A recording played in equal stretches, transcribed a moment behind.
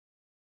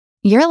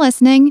You're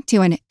listening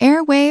to an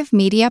Airwave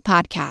Media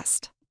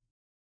Podcast.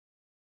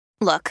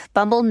 Look,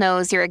 Bumble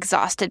knows you're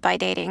exhausted by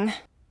dating.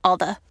 All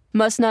the,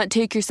 must not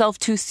take yourself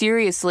too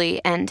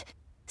seriously, and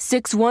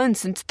 6'1"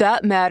 since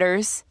that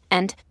matters,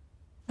 and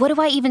what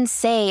do I even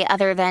say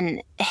other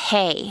than,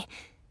 hey?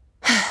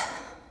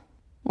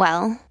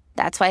 Well,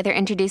 that's why they're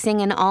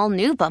introducing an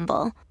all-new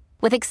Bumble,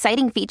 with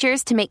exciting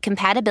features to make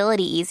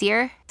compatibility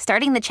easier,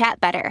 starting the chat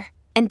better,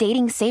 and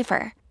dating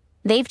safer.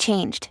 They've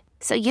changed,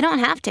 so you don't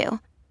have to.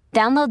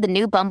 Download the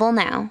new Bumble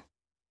now.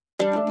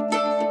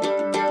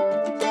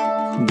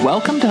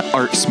 Welcome to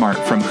Art Smart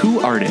from Who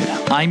Arted.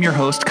 I'm your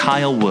host,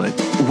 Kyle Wood.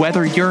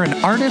 Whether you're an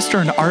artist or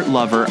an art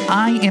lover,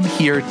 I am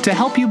here to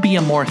help you be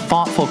a more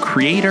thoughtful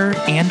creator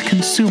and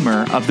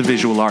consumer of the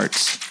visual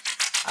arts.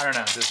 I don't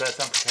know. Does that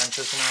sound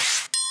pretentious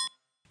enough?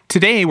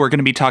 Today, we're going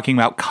to be talking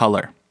about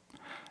color.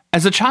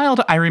 As a child,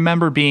 I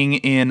remember being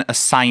in a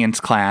science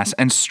class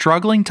and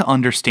struggling to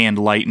understand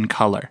light and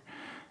color.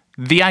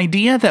 The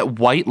idea that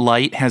white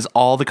light has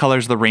all the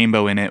colors of the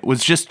rainbow in it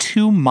was just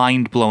too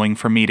mind-blowing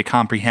for me to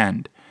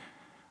comprehend.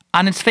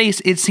 On its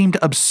face, it seemed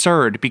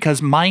absurd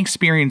because my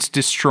experience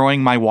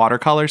destroying my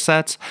watercolor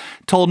sets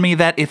told me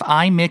that if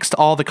I mixed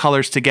all the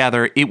colors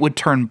together, it would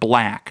turn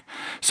black.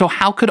 So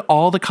how could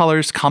all the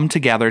colors come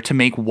together to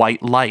make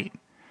white light?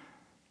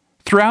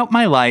 Throughout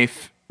my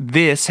life,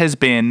 this has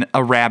been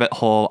a rabbit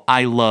hole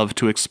I love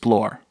to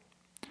explore.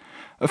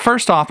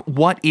 First off,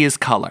 what is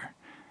color?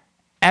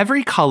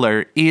 Every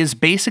color is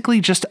basically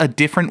just a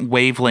different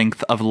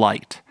wavelength of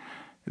light.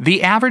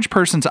 The average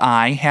person's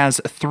eye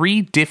has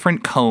 3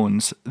 different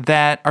cones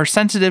that are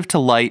sensitive to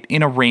light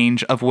in a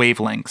range of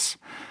wavelengths.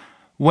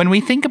 When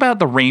we think about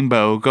the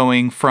rainbow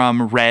going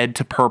from red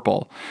to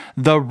purple,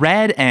 the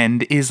red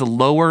end is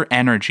lower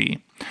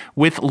energy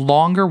with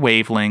longer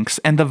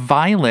wavelengths, and the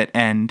violet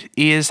end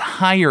is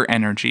higher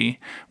energy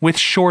with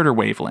shorter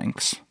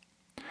wavelengths.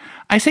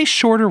 I say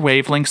shorter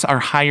wavelengths are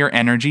higher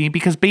energy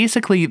because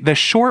basically the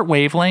short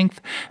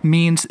wavelength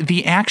means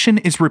the action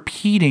is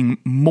repeating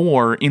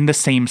more in the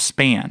same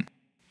span.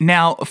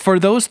 Now, for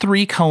those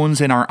 3 cones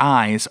in our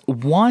eyes,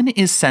 one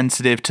is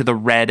sensitive to the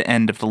red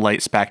end of the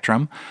light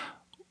spectrum,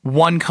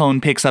 one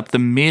cone picks up the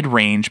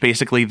mid-range,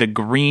 basically the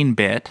green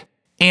bit,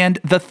 and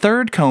the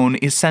third cone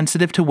is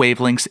sensitive to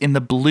wavelengths in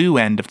the blue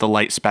end of the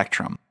light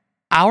spectrum.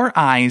 Our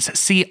eyes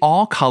see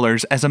all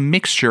colors as a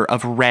mixture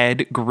of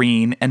red,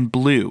 green, and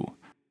blue.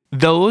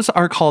 Those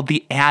are called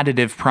the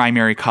additive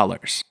primary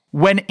colors.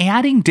 When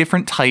adding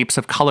different types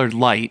of colored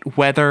light,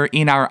 whether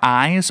in our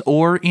eyes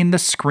or in the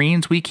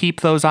screens we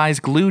keep those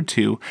eyes glued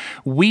to,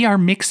 we are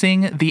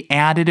mixing the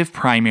additive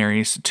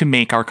primaries to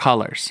make our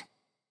colors.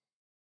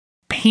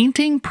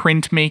 Painting,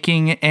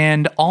 printmaking,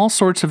 and all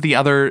sorts of the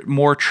other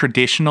more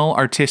traditional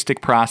artistic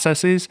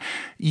processes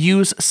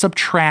use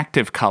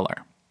subtractive color.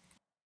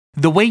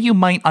 The way you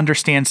might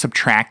understand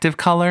subtractive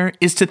color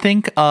is to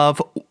think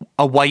of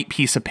a white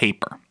piece of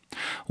paper.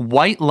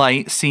 White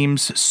light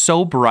seems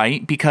so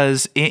bright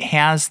because it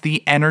has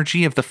the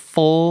energy of the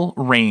full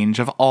range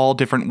of all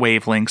different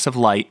wavelengths of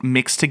light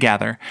mixed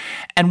together.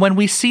 And when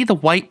we see the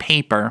white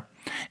paper,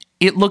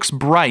 it looks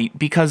bright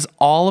because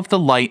all of the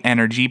light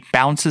energy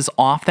bounces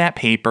off that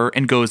paper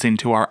and goes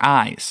into our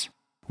eyes.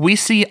 We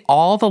see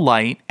all the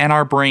light and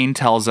our brain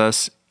tells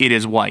us it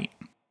is white.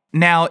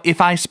 Now, if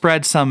I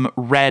spread some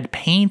red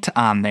paint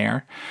on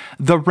there,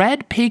 the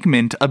red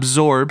pigment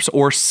absorbs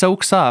or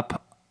soaks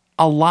up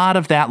a lot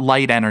of that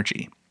light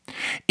energy.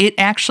 It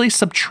actually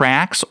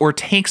subtracts or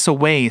takes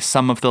away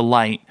some of the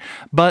light,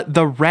 but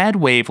the red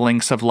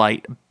wavelengths of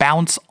light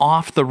bounce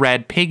off the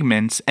red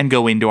pigments and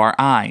go into our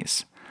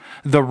eyes.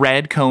 The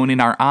red cone in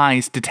our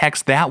eyes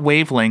detects that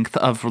wavelength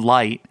of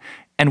light,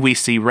 and we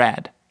see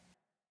red.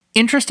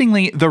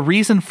 Interestingly, the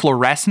reason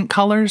fluorescent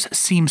colors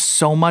seem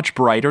so much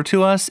brighter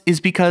to us is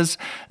because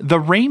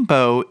the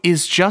rainbow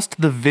is just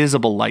the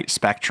visible light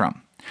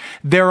spectrum.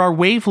 There are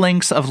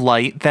wavelengths of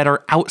light that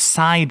are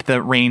outside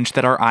the range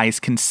that our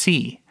eyes can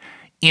see.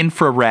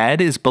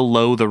 Infrared is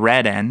below the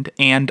red end,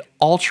 and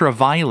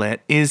ultraviolet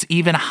is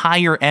even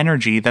higher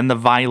energy than the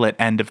violet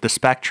end of the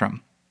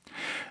spectrum.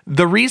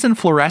 The reason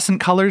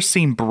fluorescent colors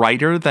seem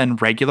brighter than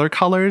regular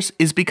colors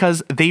is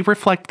because they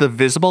reflect the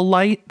visible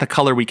light, the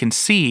color we can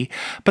see,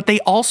 but they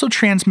also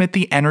transmit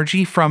the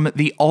energy from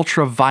the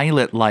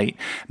ultraviolet light,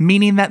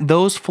 meaning that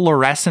those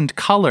fluorescent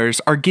colors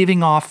are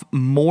giving off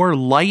more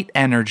light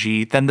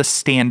energy than the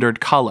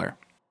standard color.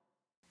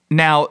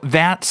 Now,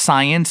 that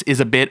science is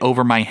a bit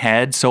over my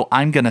head, so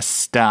I'm going to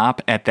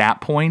stop at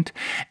that point,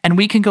 and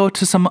we can go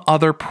to some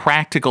other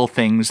practical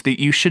things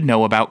that you should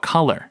know about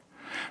color.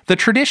 The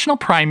traditional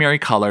primary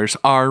colors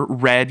are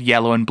red,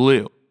 yellow, and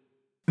blue.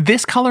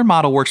 This color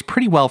model works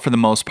pretty well for the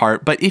most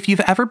part, but if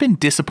you've ever been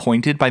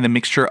disappointed by the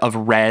mixture of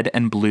red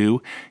and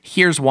blue,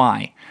 here's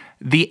why.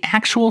 The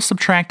actual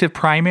subtractive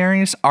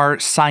primaries are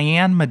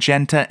cyan,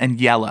 magenta,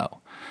 and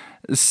yellow.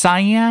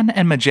 Cyan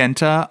and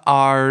magenta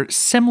are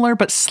similar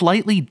but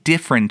slightly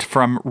different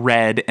from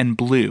red and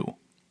blue.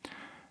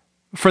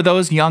 For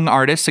those young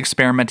artists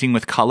experimenting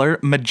with color,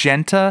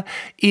 magenta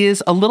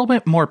is a little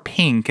bit more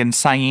pink and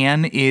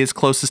cyan is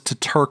closest to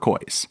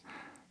turquoise.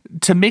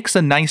 To mix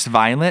a nice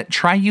violet,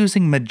 try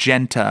using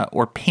magenta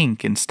or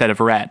pink instead of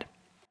red.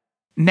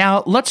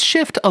 Now, let's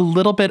shift a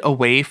little bit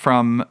away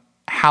from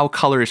how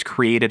color is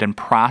created and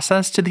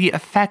processed to the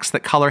effects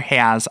that color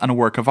has on a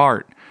work of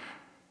art.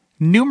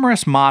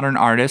 Numerous modern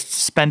artists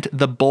spent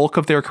the bulk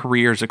of their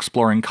careers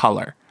exploring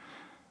color.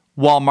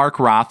 While Mark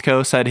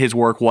Rothko said his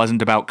work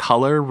wasn't about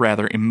color,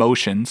 rather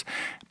emotions,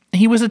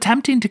 he was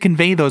attempting to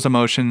convey those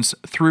emotions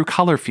through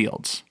color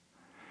fields.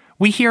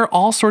 We hear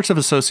all sorts of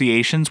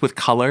associations with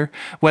color,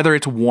 whether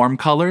it's warm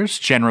colors,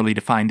 generally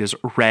defined as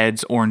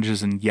reds,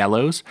 oranges, and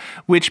yellows,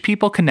 which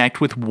people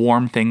connect with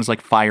warm things like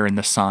fire and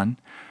the sun,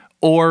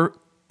 or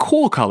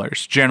cool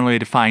colors, generally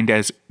defined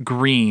as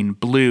green,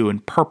 blue,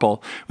 and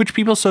purple, which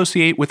people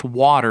associate with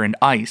water and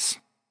ice.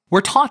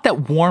 We're taught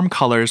that warm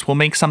colors will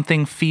make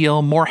something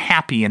feel more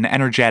happy and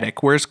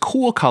energetic, whereas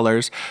cool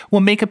colors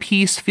will make a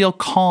piece feel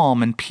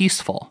calm and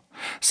peaceful.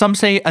 Some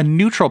say a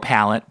neutral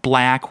palette,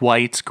 black,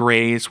 whites,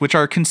 grays, which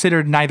are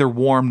considered neither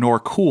warm nor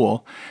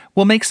cool,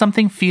 will make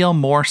something feel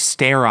more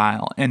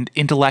sterile and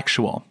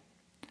intellectual.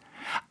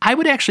 I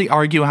would actually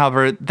argue,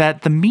 however,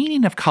 that the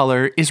meaning of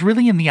color is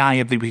really in the eye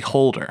of the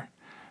beholder.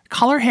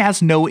 Color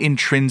has no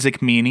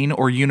intrinsic meaning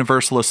or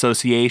universal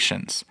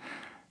associations.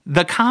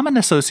 The common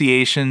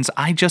associations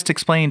I just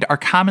explained are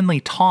commonly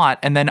taught,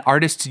 and then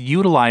artists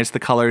utilize the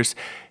colors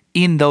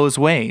in those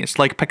ways,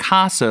 like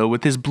Picasso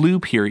with his blue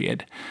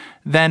period.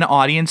 Then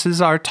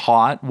audiences are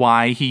taught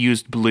why he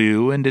used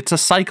blue, and it's a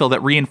cycle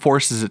that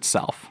reinforces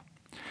itself.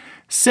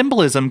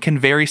 Symbolism can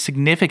vary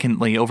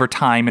significantly over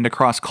time and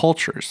across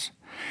cultures.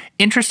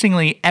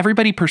 Interestingly,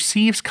 everybody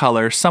perceives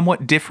color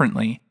somewhat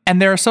differently,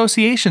 and their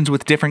associations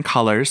with different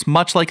colors,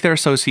 much like their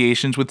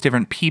associations with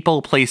different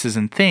people, places,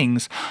 and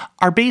things,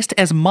 are based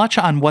as much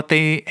on what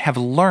they have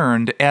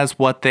learned as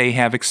what they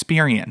have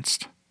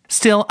experienced.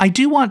 Still, I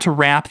do want to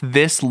wrap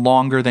this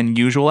longer than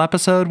usual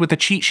episode with a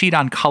cheat sheet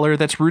on color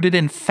that's rooted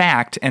in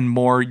fact and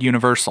more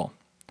universal.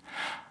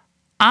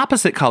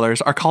 Opposite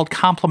colors are called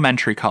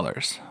complementary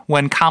colors.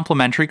 When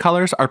complementary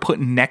colors are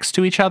put next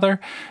to each other,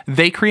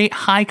 they create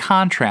high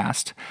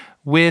contrast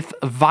with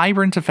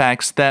vibrant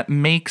effects that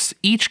makes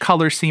each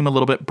color seem a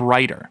little bit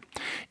brighter.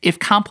 If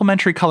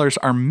complementary colors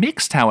are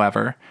mixed,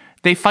 however,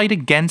 they fight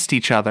against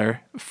each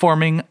other,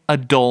 forming a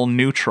dull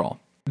neutral.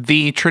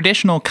 The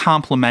traditional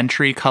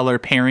complementary color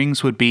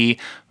pairings would be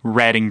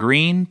red and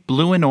green,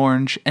 blue and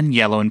orange, and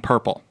yellow and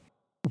purple.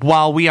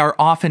 While we are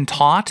often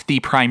taught the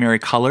primary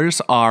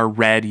colors are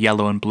red,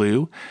 yellow, and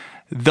blue,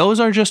 those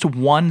are just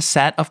one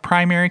set of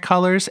primary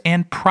colors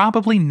and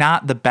probably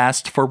not the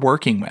best for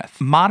working with.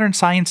 Modern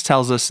science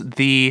tells us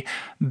the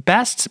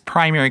best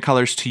primary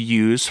colors to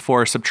use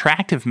for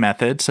subtractive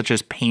methods such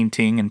as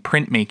painting and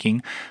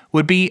printmaking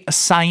would be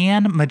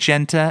cyan,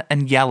 magenta,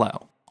 and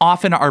yellow.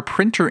 Often our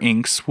printer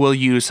inks will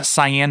use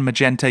cyan,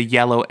 magenta,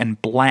 yellow,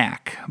 and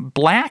black.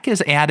 Black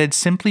is added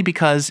simply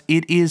because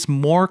it is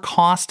more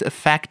cost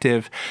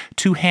effective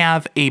to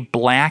have a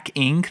black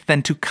ink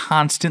than to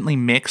constantly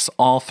mix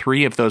all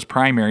three of those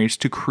primaries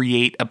to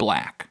create a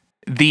black.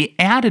 The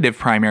additive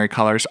primary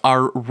colors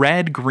are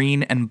red,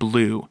 green, and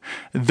blue.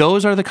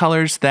 Those are the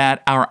colors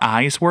that our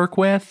eyes work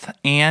with,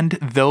 and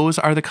those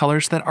are the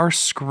colors that our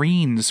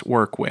screens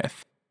work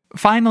with.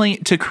 Finally,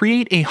 to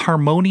create a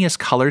harmonious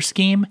color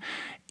scheme,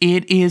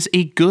 it is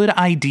a good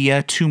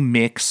idea to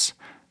mix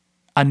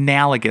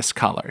analogous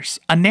colors.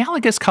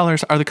 Analogous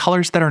colors are the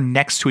colors that are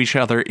next to each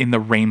other in the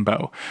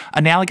rainbow.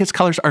 Analogous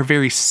colors are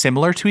very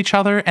similar to each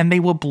other, and they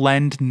will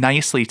blend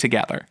nicely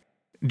together.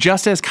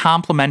 Just as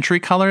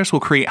complementary colors will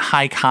create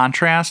high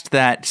contrast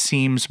that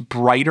seems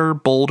brighter,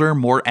 bolder,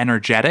 more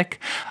energetic,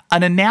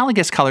 an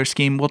analogous color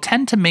scheme will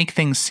tend to make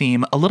things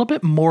seem a little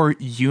bit more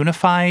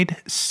unified,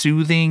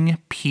 soothing,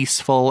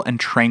 peaceful,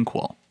 and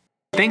tranquil.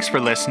 Thanks for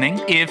listening.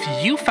 If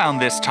you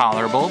found this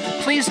tolerable,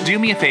 please do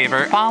me a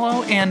favor,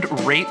 follow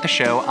and rate the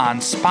show on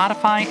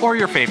Spotify or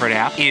your favorite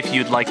app. If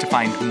you'd like to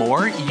find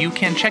more, you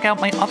can check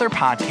out my other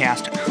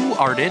podcast, Who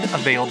Arted,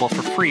 available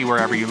for free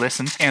wherever you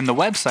listen, and the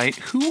website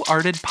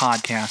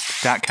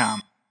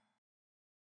whoartedpodcast.com.